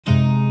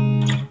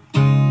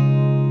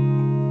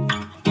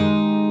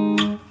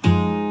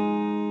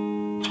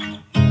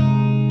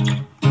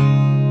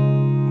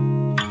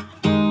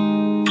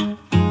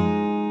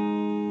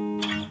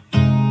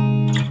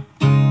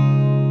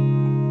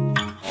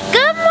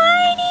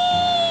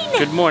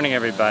Good morning,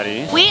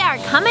 everybody. We are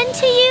coming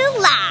to you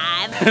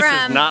live from... This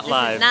is not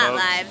live, This is not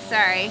folks. live,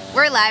 sorry.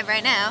 We're live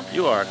right now.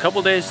 You are a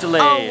couple days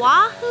delayed.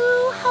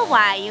 Oahu,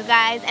 Hawaii, you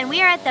guys. And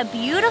we are at the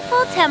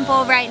beautiful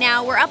temple right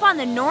now. We're up on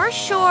the North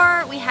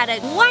Shore. We had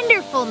a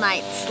wonderful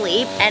night's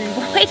sleep, and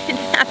boy, did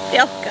that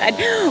feel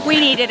good. We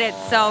needed it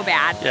so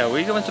bad. Yeah,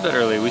 we went to bed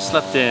early. We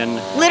slept in.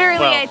 Literally,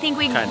 well, I think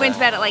we kinda. went to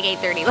bed at like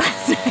 8:30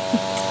 last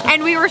night.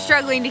 And we were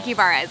struggling to keep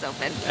our eyes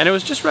open. And it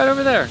was just right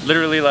over there.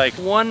 Literally like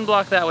one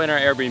block that way in our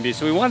Airbnb.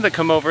 So we wanted to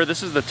come over.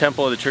 This is the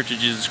temple of the Church of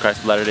Jesus Christ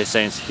of Latter-day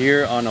Saints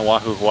here on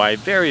Oahu, Hawaii.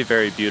 Very,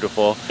 very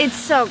beautiful. It's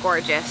so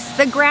gorgeous.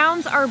 The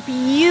grounds are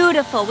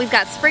beautiful. We've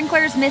got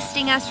sprinklers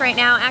misting us right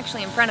now,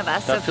 actually in front of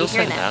us. That so feels if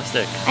you hear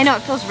fantastic. That, I know,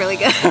 it feels really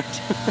good.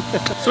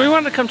 So we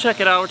wanted to come check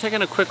it out. We're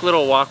taking a quick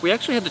little walk. We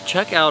actually had to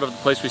check out of the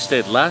place we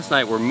stayed last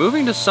night. We're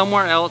moving to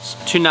somewhere else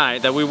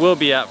tonight that we will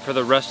be at for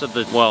the rest of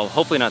the, well,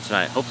 hopefully not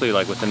tonight. Hopefully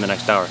like within the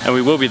next hour. And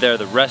we will be there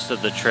the rest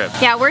of the trip.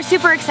 Yeah, we're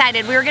super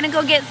excited. We were gonna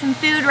go get some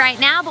food right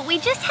now, but we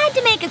just had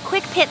to make a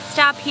quick pit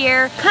stop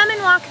here, come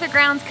and walk the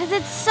grounds because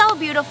it's so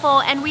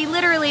beautiful, and we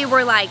literally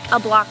were like a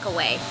block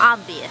away,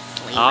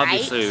 obviously,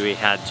 Obviously, right? we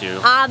had to.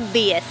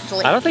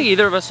 Obviously. I don't think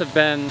either of us have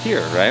been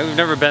here, right? We've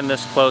never been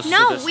this close to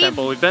this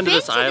temple. We've been to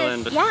this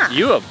island. Yeah.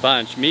 You a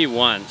bunch, me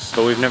once,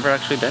 but we've never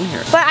actually been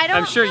here. But I don't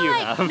I'm sure feel you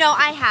like, have. No,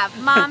 I have.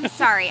 Mom,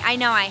 sorry. I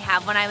know I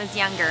have when I was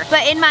younger.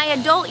 But in my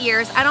adult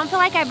years, I don't feel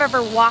like I've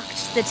ever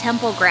walked the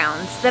temple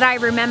grounds that I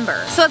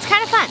remember. So it's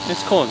kind of fun.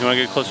 It's cool. Do you want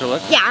to get a closer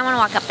look? Yeah, I want to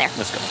walk up there.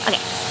 Let's go.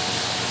 Okay.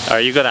 All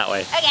right, you go that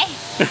way. Okay.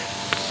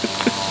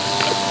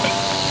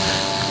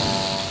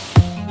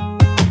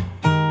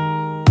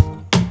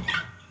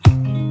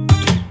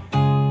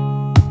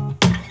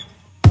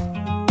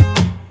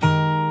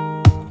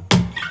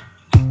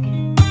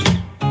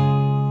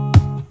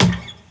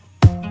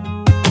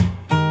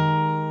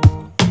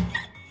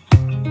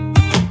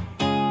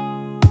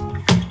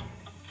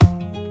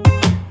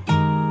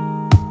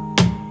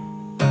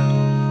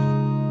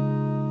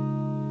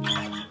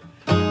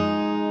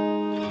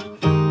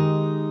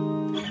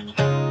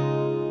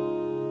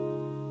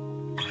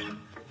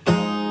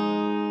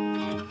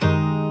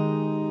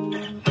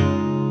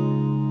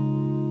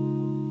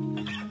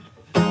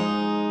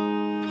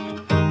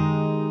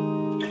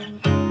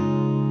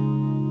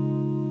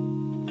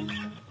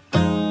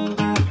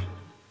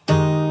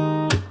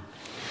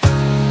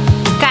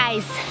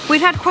 We've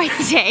had quite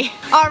a day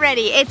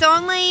already. It's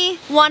only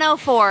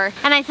 1:04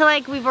 and I feel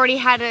like we've already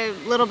had a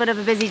little bit of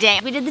a busy day.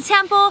 We did the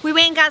temple, we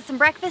went and got some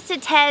breakfast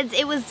at Ted's,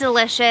 it was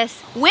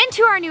delicious. Went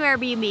to our new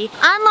Airbnb,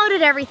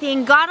 unloaded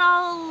everything, got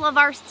all of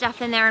our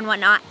stuff in there and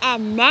whatnot,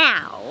 and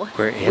now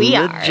we're in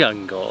the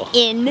jungle.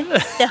 In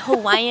the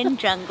Hawaiian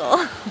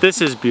jungle.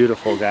 This is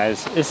beautiful,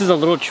 guys. This is a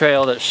little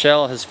trail that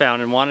Chelle has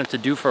found and wanted to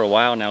do for a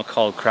while now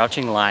called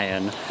Crouching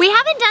Lion. We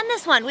haven't done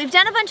this one. We've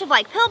done a bunch of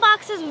like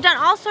pillboxes, we've done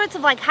all sorts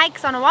of like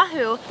hikes on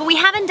Oahu, but we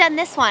haven't done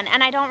this one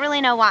and I don't really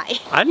know why.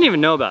 I didn't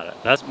even know about it.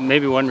 That's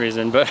maybe one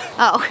reason, but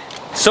oh.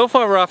 So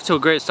far we're off to a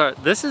great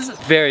start. This is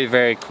very,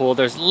 very cool.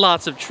 There's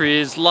lots of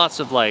trees, lots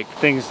of like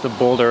things to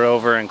boulder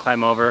over and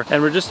climb over.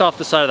 And we're just off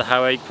the side of the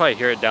highway. You can probably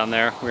hear it down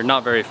there. We're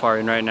not very far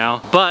in right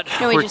now, but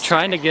we're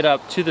trying to get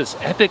up to this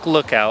epic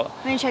lookout.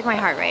 Let me check my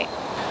heart rate.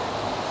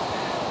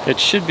 It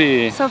should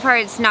be... So far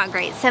it's not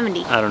great,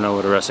 70. I don't know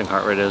what a resting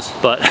heart rate is,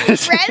 but...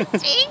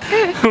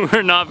 Resting?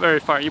 We're not very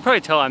far. You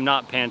probably tell I'm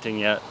not panting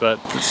yet, but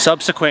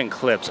subsequent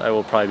clips I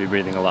will probably be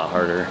breathing a lot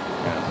harder.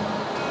 Yeah.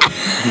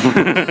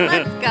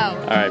 Let's go.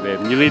 All right,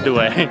 babe, you lead the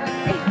way.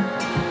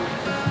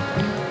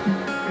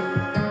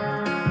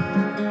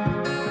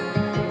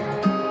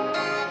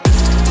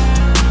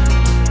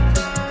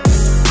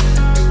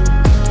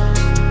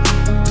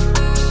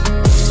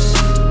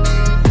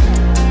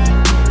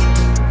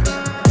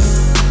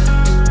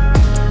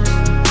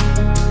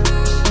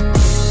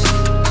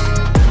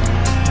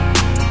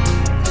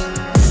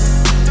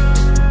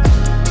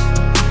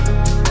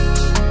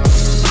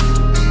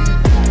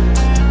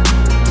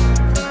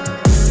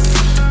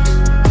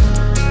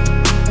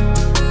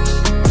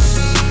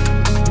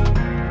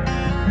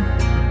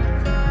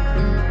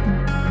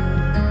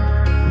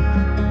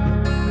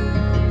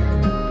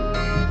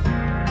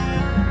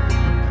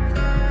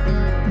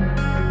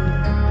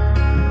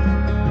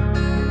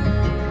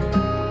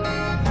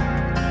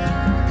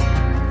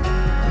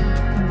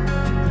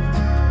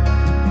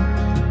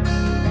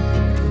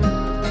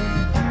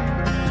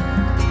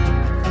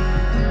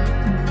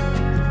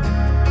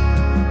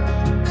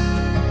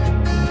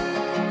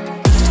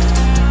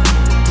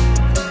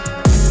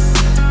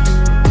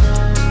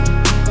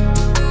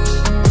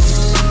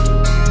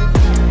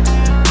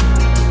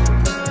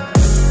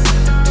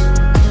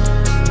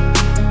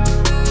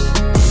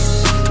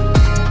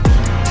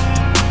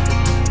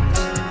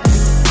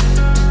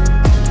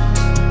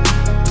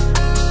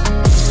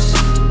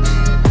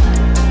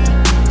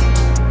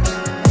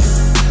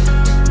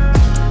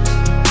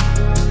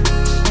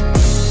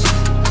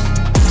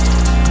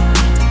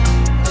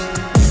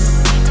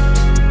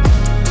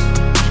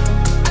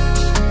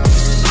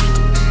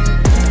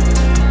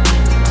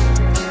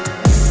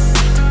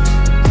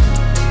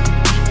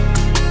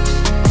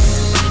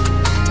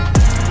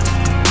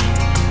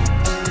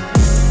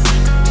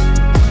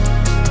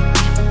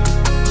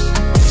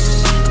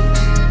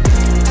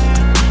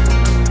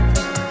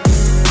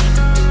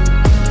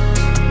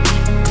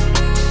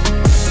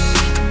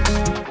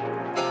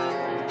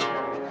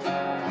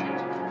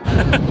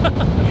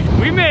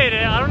 We made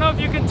it. I don't know if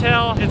you can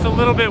tell. It's a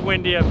little bit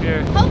windy up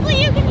here.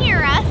 Hopefully you can hear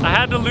us. I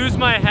had to lose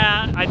my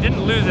hat. I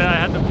didn't lose it. I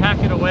had to pack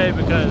it away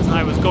because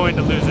I was going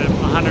to lose it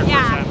 100%.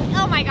 Yeah.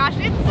 Oh my gosh,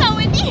 it's so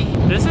windy.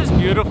 This is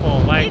beautiful.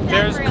 Like It's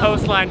there's unreal.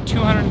 coastline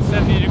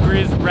 270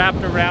 degrees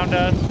wrapped around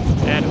us.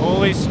 And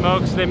holy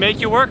smokes, they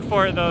make you work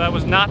for it though. That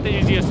was not the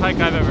easiest hike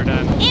I've ever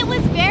done. It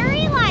was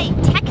very like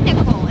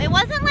technical. It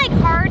wasn't like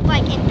hard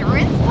like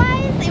endurance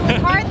wise. It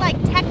was hard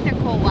like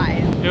technical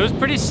wise. It was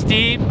pretty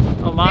steep,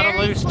 a lot Very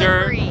of loose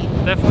slippery.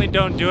 dirt. Definitely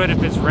don't do it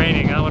if it's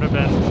raining. That would have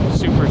been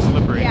super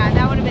slippery. Yeah,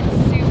 that would have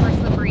been super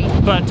slippery.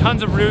 But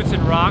tons of roots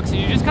and rocks, and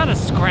you just kind of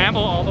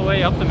scramble all the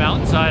way up the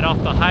mountainside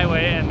off the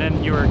highway, and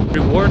then you're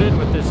rewarded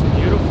with this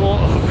beautiful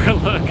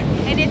overlook.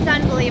 And it's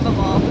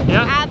unbelievable.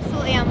 Yeah.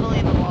 Absolutely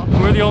unbelievable.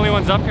 We're the only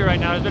ones up here right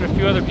now. There's been a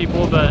few other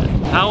people, but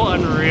how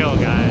unreal,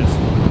 guys.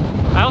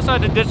 I also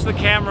had to ditch the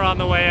camera on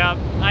the way up.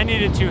 I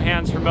needed 2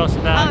 hands for most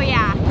of that. Oh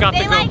yeah. Got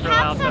They the like GoPro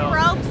have out, some though.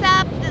 ropes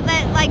up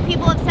that like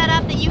people have set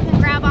up that you can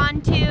grab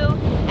onto,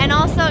 and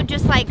also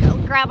just like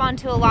grab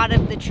onto a lot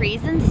of the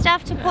trees and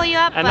stuff to pull you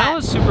up. And but that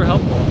was super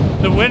helpful.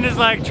 The wind is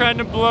like trying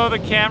to blow the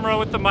camera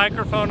with the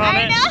microphone on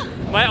I it. know.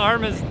 My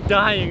arm is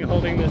dying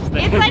holding this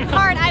thing. It's like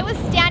hard. I was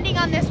standing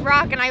on this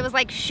rock and I was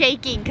like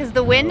shaking because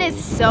the wind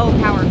is so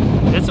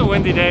powerful. It's a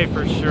windy day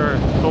for sure.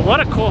 But what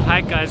a cool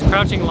hike, guys.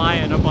 Crouching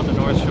Lion up on the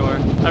North Shore.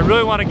 I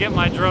really want to get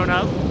my drone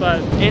up,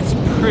 but it's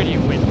pretty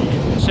windy.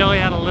 Chelle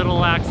had a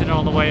little accident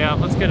on the way up.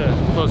 Let's get a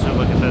closer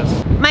look at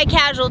this. My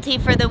casualty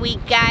for the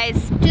week,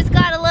 guys. Just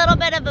got a little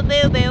bit of a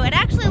boo-boo. It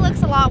actually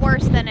looks a lot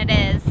worse than it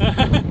is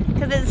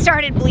because it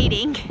started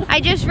bleeding. I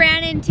just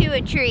ran into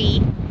a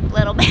tree a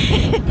little bit.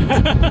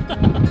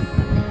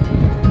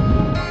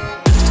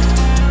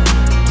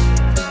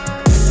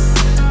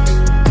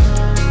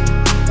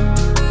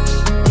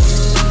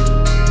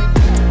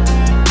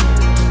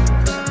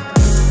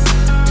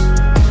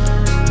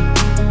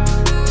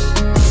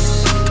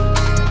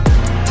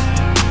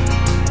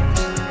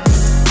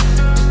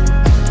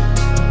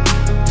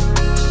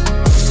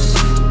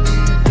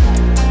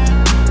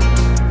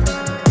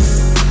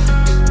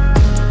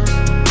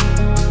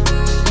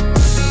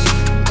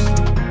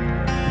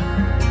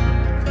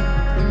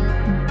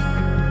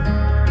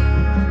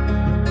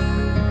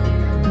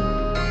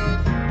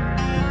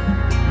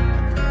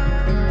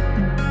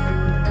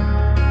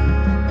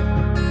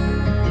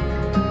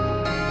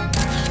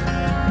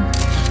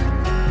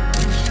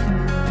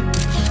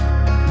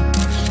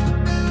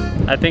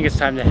 I think it's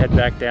time to head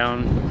back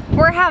down.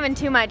 We're having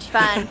too much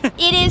fun.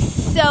 It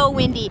is so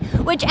windy,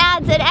 which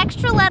adds an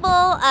extra level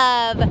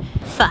of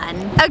fun.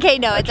 Okay,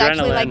 no, it's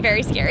actually Adrenaline. like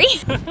very scary.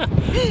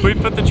 We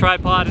put the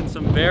tripod in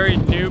some very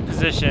new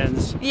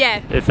positions.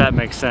 Yeah. If that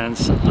makes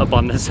sense, up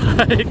on this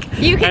hike.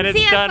 You can and it's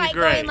see us done like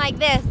great. going like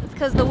this. It's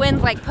because the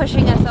wind's like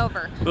pushing us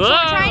over. So we're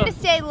Whoa. trying to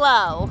stay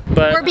low.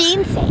 But we're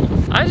being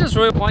safe. I just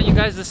really want you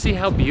guys to see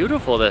how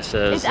beautiful this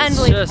is. It's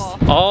unbelievable.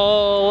 Just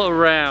all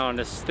around,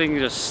 this thing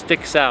just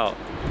sticks out.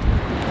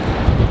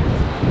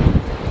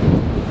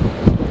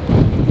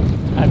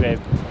 Hi, babe.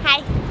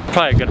 Hi.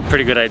 Probably got a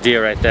pretty good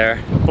idea right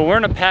there. But we're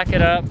gonna pack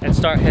it up and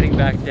start heading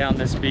back down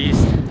this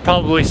beast.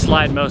 Probably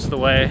slide most of the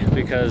way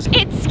because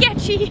It's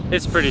sketchy.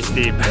 it's pretty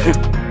steep.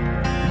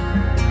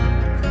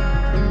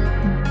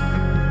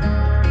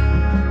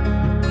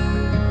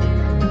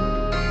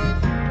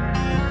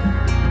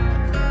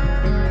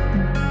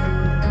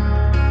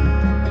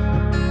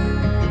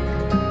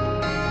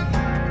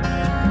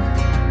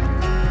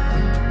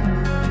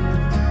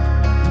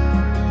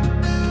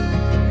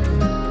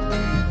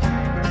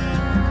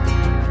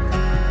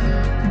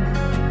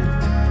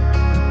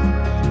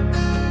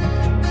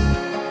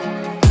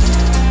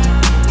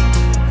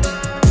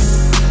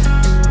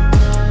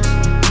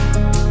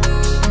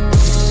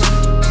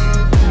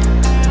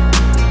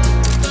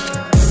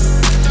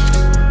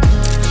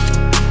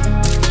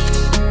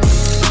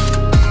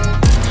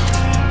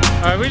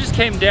 We just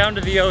came down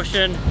to the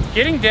ocean.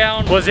 Getting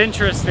down was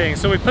interesting,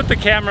 so we put the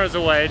cameras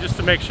away just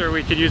to make sure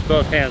we could use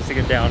both hands to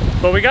get down.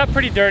 But we got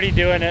pretty dirty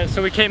doing it,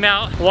 so we came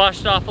out,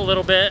 washed off a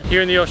little bit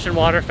here in the ocean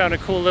water, found a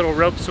cool little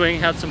rope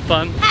swing, had some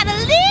fun. Had a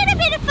little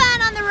bit of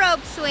fun on the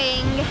rope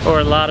swing.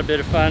 Or a lot of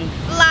bit of fun.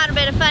 A lot of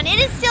bit of fun. It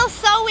is still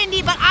so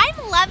windy, but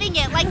I'm loving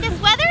it. Like, this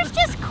weather's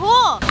just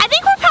cool. I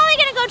think we're probably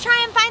gonna go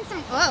try and find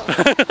some, whoa.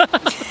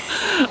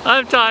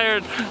 I'm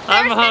tired,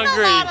 I'm hungry. There's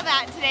been a lot of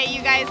that today,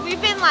 you guys.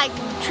 We've been like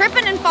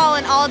tripping and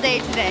falling all day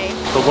today.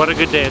 But what a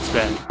good day it's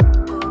been.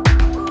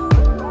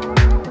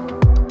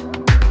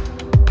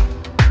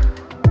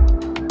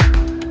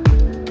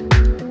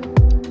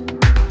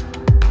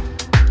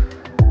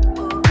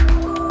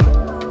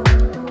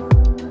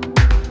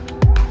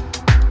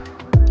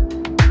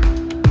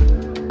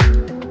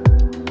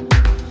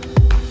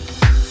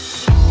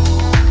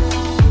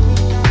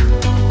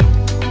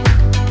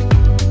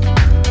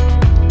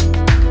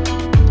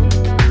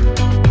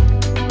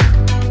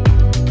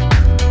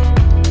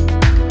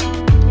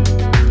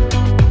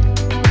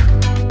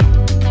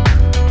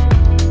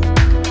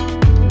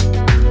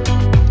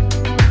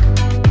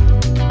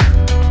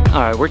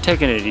 we're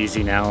taking it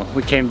easy now.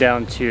 We came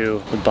down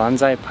to the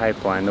Banzai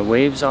pipeline. The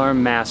waves are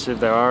massive.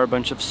 There are a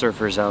bunch of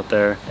surfers out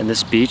there, and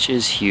this beach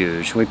is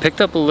huge. We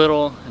picked up a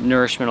little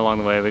nourishment along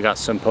the way. We got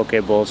some poke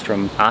bowls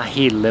from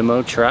Ahi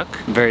Limo Truck.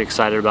 I'm very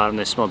excited about them.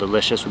 They smell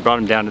delicious. We brought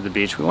them down to the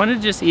beach. We wanted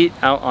to just eat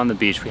out on the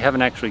beach. We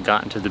haven't actually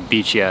gotten to the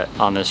beach yet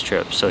on this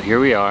trip. So here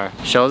we are.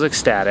 Chelle's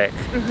ecstatic.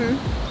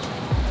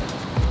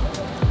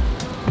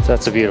 So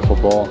that's a beautiful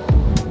bowl.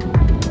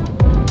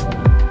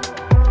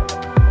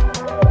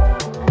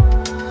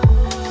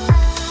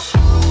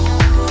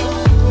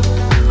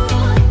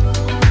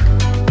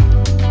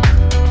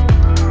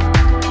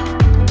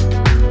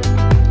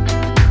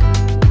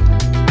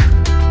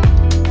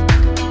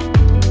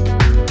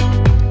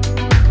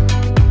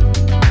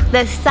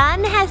 The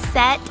sun has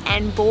set,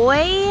 and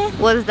boy,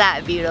 was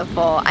that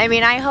beautiful. I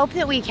mean, I hope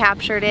that we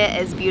captured it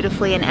as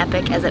beautifully and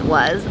epic as it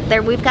was.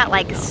 There, we've got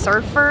like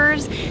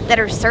surfers that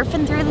are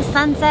surfing through the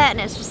sunset,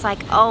 and it's just like,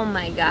 oh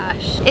my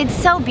gosh. It's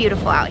so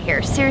beautiful out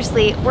here.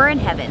 Seriously, we're in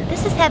heaven.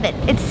 This is heaven.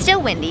 It's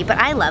still windy, but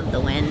I love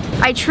the wind.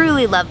 I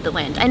truly love the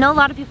wind. I know a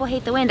lot of people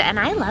hate the wind, and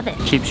I love it.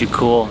 Keeps you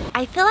cool.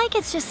 I feel like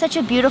it's just such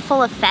a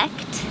beautiful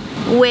effect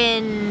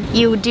when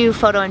you do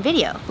photo and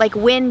video. Like,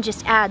 wind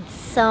just adds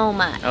so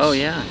much. Oh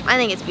yeah. I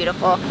think it's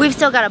beautiful. We've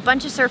still got a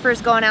bunch of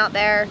surfers going out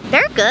there.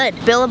 They're good.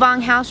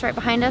 Billabong House right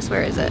behind us.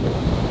 Where is it?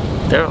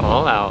 They're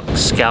all out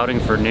scouting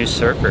for new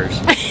surfers.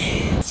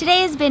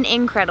 Today has been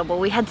incredible.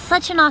 We had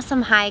such an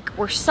awesome hike.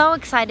 We're so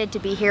excited to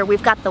be here.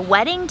 We've got the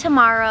wedding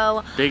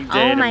tomorrow. Big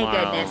day Oh my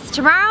tomorrow. goodness.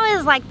 Tomorrow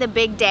is like the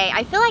big day.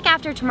 I feel like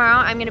after tomorrow,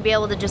 I'm gonna be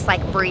able to just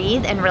like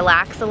breathe and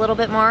relax a little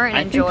bit more and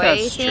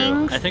enjoy things.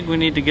 True. I think we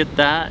need to get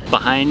that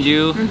behind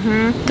you.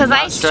 Because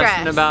I stress.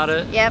 Stressing about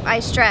it. Yep,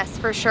 I stress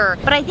for sure.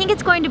 But I think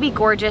it's going to be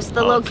gorgeous.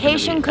 The Oh,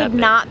 location could epic.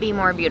 not be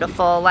more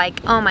beautiful. Like,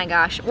 oh my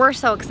gosh, we're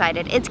so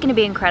excited. It's gonna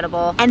be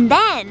incredible. And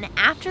then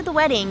after the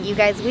wedding, you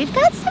guys, we've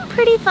got some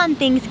pretty fun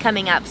things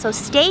coming up. So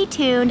stay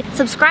tuned.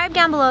 Subscribe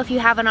down below if you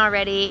haven't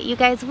already. You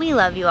guys, we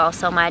love you all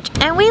so much.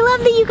 And we love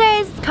that you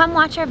guys come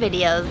watch our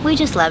videos. We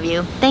just love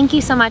you. Thank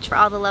you so much for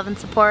all the love and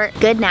support.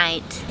 Good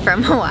night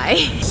from Hawaii.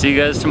 See you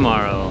guys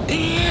tomorrow.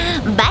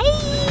 Bye.